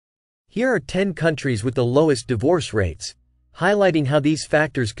Here are 10 countries with the lowest divorce rates, highlighting how these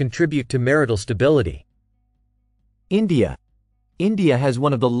factors contribute to marital stability. India. India has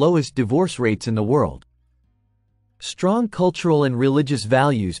one of the lowest divorce rates in the world. Strong cultural and religious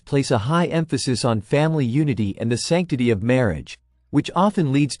values place a high emphasis on family unity and the sanctity of marriage, which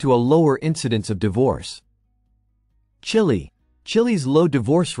often leads to a lower incidence of divorce. Chile. Chile's low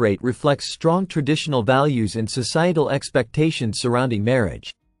divorce rate reflects strong traditional values and societal expectations surrounding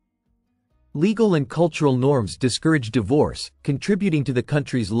marriage. Legal and cultural norms discourage divorce, contributing to the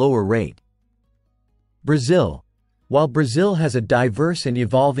country's lower rate. Brazil. While Brazil has a diverse and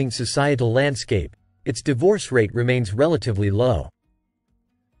evolving societal landscape, its divorce rate remains relatively low.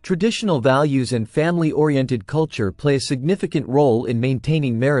 Traditional values and family-oriented culture play a significant role in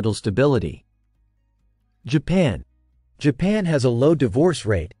maintaining marital stability. Japan. Japan has a low divorce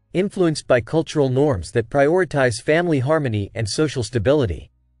rate, influenced by cultural norms that prioritize family harmony and social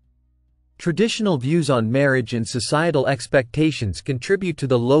stability. Traditional views on marriage and societal expectations contribute to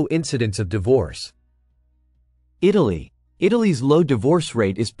the low incidence of divorce. Italy. Italy's low divorce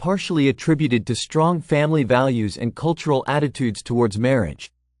rate is partially attributed to strong family values and cultural attitudes towards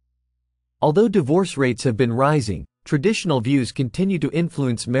marriage. Although divorce rates have been rising, traditional views continue to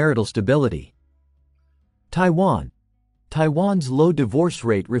influence marital stability. Taiwan. Taiwan's low divorce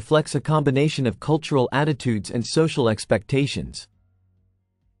rate reflects a combination of cultural attitudes and social expectations.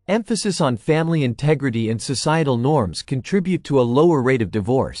 Emphasis on family integrity and societal norms contribute to a lower rate of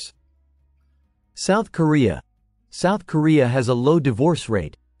divorce. South Korea. South Korea has a low divorce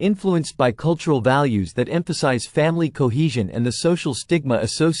rate, influenced by cultural values that emphasize family cohesion and the social stigma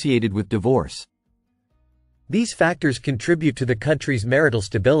associated with divorce. These factors contribute to the country's marital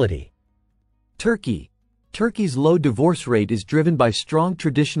stability. Turkey. Turkey's low divorce rate is driven by strong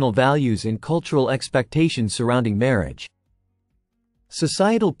traditional values and cultural expectations surrounding marriage.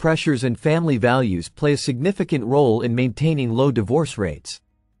 Societal pressures and family values play a significant role in maintaining low divorce rates.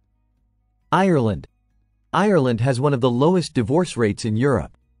 Ireland. Ireland has one of the lowest divorce rates in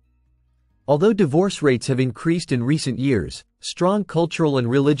Europe. Although divorce rates have increased in recent years, strong cultural and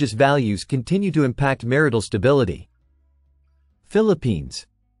religious values continue to impact marital stability. Philippines.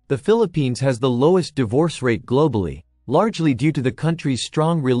 The Philippines has the lowest divorce rate globally, largely due to the country's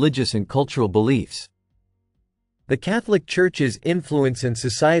strong religious and cultural beliefs. The Catholic Church's influence and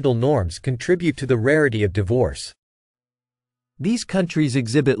societal norms contribute to the rarity of divorce. These countries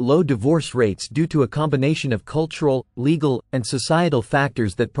exhibit low divorce rates due to a combination of cultural, legal, and societal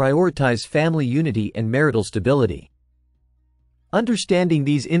factors that prioritize family unity and marital stability. Understanding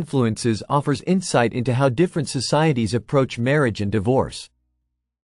these influences offers insight into how different societies approach marriage and divorce.